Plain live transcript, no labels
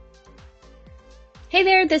Hey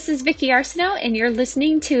there, this is Vicky Arsenault, and you're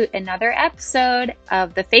listening to another episode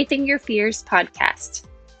of the Faithing Your Fears podcast.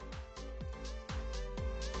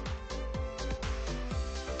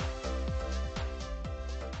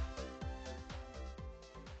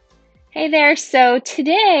 Hey there, so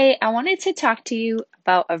today I wanted to talk to you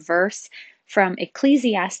about a verse from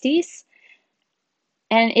Ecclesiastes,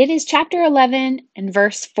 and it is chapter 11 and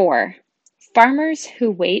verse 4. Farmers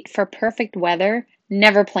who wait for perfect weather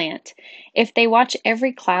never plant. If they watch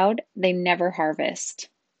every cloud, they never harvest.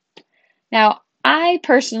 Now, I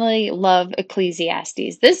personally love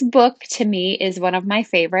Ecclesiastes. This book to me is one of my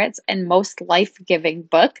favorites and most life-giving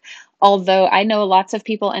book, although I know lots of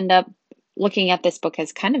people end up looking at this book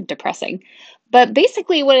as kind of depressing. But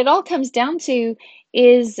basically what it all comes down to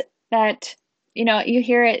is that, you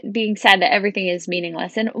hear it being said that everything is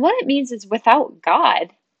meaningless. And what it means is without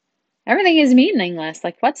God, everything is meaningless.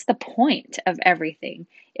 Like, what's the point of everything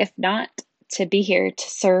if not to be here to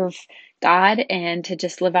serve God and to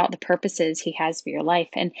just live out the purposes He has for your life?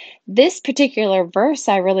 And this particular verse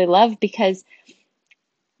I really love because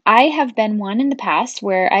I have been one in the past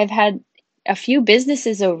where I've had a few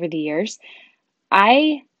businesses over the years.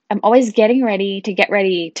 I am always getting ready to get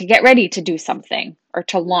ready to get ready to do something or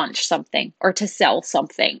to launch something or to sell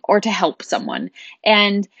something or to help someone.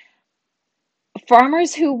 And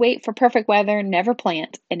farmers who wait for perfect weather never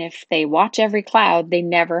plant, and if they watch every cloud, they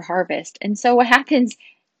never harvest. And so what happens,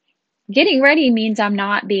 getting ready means I'm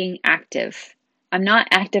not being active. I'm not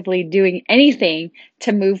actively doing anything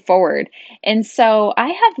to move forward. And so I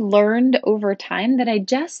have learned over time that I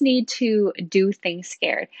just need to do things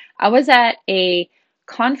scared. I was at a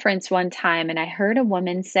conference one time and I heard a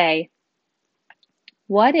woman say,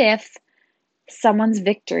 "What if someone's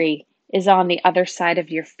victory is on the other side of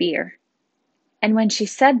your fear?" And when she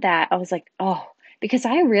said that, I was like, oh, because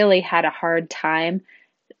I really had a hard time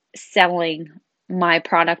selling my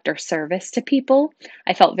product or service to people.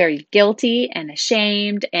 I felt very guilty and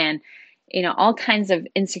ashamed and, all kinds of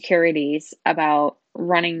insecurities about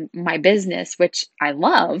running my business, which I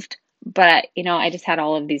loved. But, I just had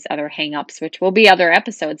all of these other hangups, which will be other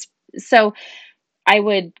episodes. So I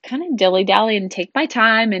would kind of dilly-dally and take my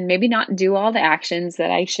time and maybe not do all the actions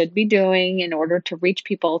that I should be doing in order to reach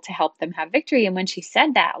people to help them have victory. And when she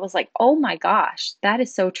said that, I was like, oh my gosh, that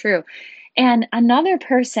is so true. And another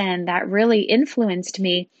person that really influenced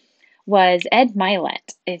me was Ed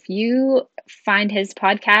Milet. If you find his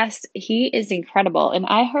podcast, he is incredible. And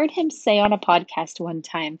I heard him say on a podcast one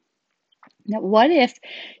time that what if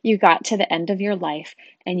you got to the end of your life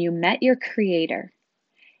and you met your creator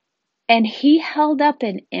and he held up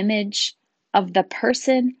an image of the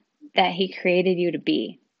person that he created you to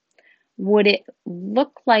be? Would it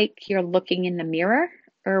look like you're looking in the mirror,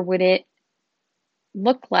 or would it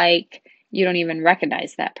look like you don't even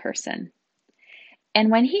recognize that person?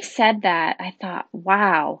 And when he said that, I thought,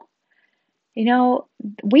 wow, you know,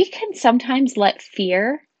 we can sometimes let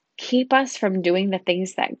fear keep us from doing the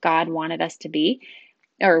things that God wanted us to be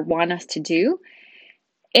or want us to do.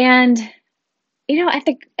 And, in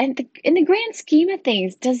the grand scheme of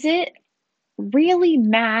things, does it really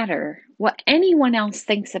matter what anyone else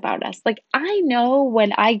thinks about us? Like, I know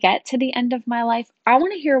when I get to the end of my life, I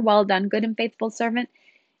want to hear, "Well done, good and faithful servant."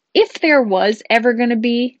 If there was ever going to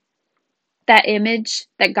be that image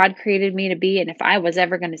that God created me to be, and if I was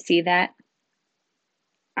ever going to see that,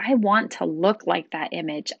 I want to look like that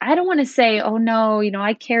image. I don't want to say, "Oh no,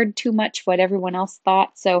 I cared too much what everyone else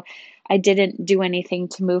thought, so I didn't do anything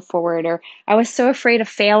to move forward," or "I was so afraid of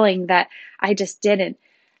failing that I just didn't."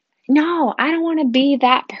 No, I don't want to be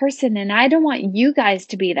that person, and I don't want you guys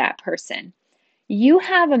to be that person. You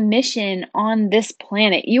have a mission on this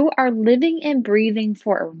planet. You are living and breathing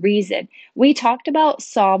for a reason. We talked about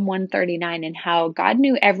Psalm 139 and how God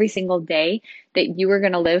knew every single day that you were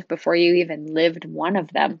going to live before you even lived one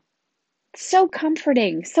of them. So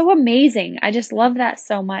comforting, so amazing. I just love that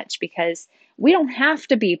so much because we don't have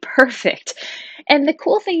to be perfect. And the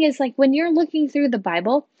cool thing is, like, when you're looking through the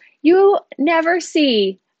Bible, you never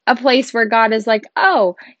see a place where God is like,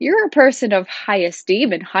 "Oh, you're a person of high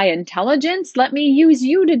esteem and high intelligence. Let me use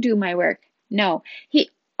you to do my work." No, He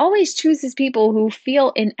always chooses people who feel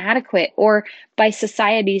inadequate or, by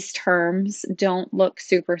society's terms, don't look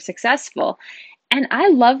super successful. And I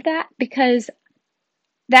love that because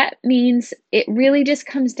that means it really just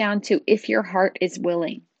comes down to if your heart is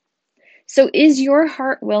willing. So, is your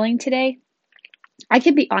heart willing today? I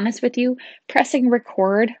can be honest with you, pressing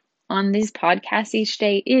record on these podcasts each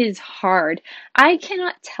day is hard. I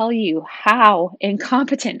cannot tell you how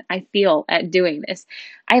incompetent I feel at doing this.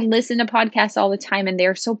 I listen to podcasts all the time and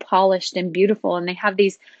they're so polished and beautiful and they have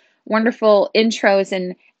these wonderful intros,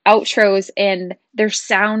 and outros and their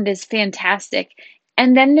sound is fantastic.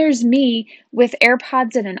 And then there's me with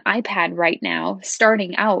AirPods and an iPad right now,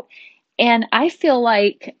 starting out. And I feel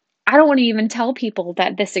like I don't want to even tell people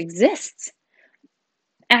that this exists.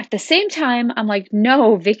 At the same time, I'm like,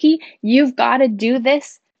 no, Vicky, you've got to do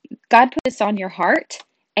this. God put this on your heart,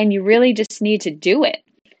 and you really just need to do it.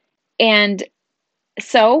 And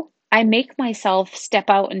so I make myself step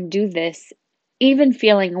out and do this, even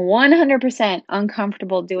feeling 100%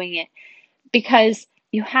 uncomfortable doing it, because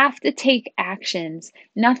you have to take actions.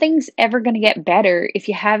 Nothing's ever going to get better if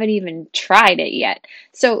you haven't even tried it yet.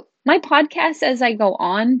 So, my podcasts as I go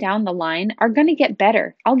on down the line are going to get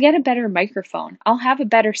better. I'll get a better microphone, I'll have a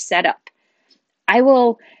better setup. I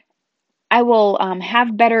will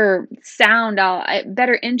have better sound,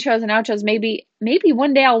 better intros and outros. Maybe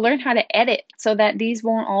one day I'll learn how to edit so that these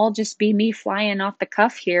won't all just be me flying off the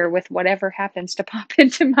cuff here with whatever happens to pop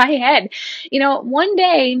into my head. One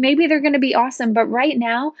day maybe they're going to be awesome, but right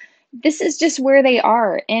now this is just where they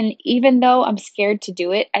are. And even though I'm scared to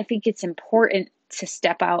do it, I think it's important to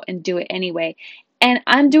step out and do it anyway. And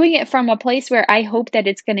I'm doing it from a place where I hope that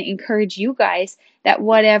it's going to encourage you guys, that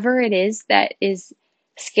whatever it is that is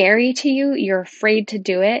scary to you, you're afraid to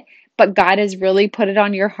do it, but God has really put it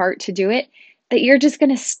on your heart to do it, that you're just going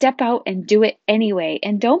to step out and do it anyway.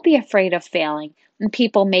 And don't be afraid of failing and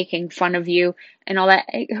people making fun of you and all that.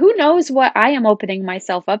 Who knows what I am opening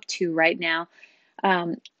myself up to right now?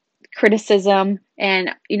 Um, Criticism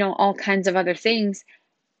and, all kinds of other things.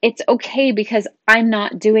 It's okay because I'm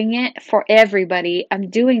not doing it for everybody. I'm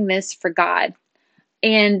doing this for God.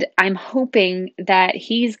 And I'm hoping that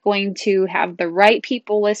he's going to have the right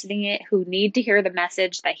people listening it who need to hear the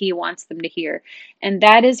message that he wants them to hear. And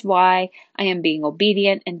that is why I am being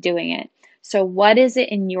obedient and doing it. So, what is it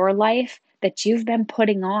in your life that you've been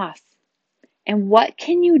putting off? And what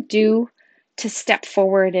can you do to step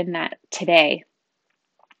forward in that today?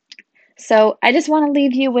 So I just want to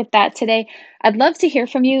leave you with that today. I'd love to hear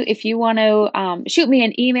from you. If you want to shoot me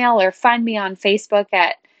an email or find me on Facebook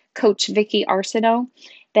at Coach Vicky Arsenault,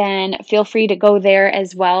 then feel free to go there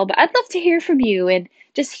as well. But I'd love to hear from you and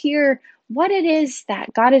just hear what it is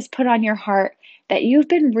that God has put on your heart that you've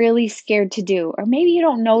been really scared to do, or maybe you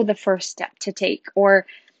don't know the first step to take, or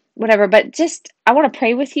whatever. But just, I want to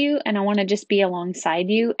pray with you and I want to just be alongside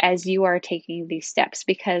you as you are taking these steps,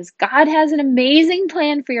 because God has an amazing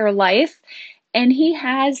plan for your life and He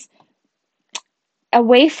has a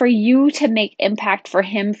way for you to make impact for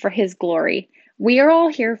Him, for His glory. We are all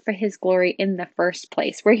here for His glory in the first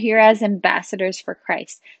place. We're here as ambassadors for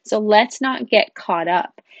Christ. So let's not get caught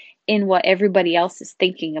up in what everybody else is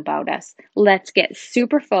thinking about us. Let's get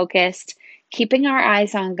super focused, keeping our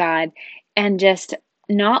eyes on God, and just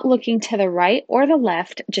not looking to the right or the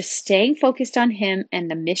left, just staying focused on Him and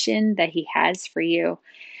the mission that He has for you.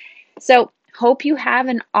 So, hope you have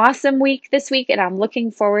an awesome week this week, and I'm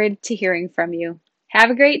looking forward to hearing from you. Have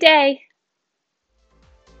a great day.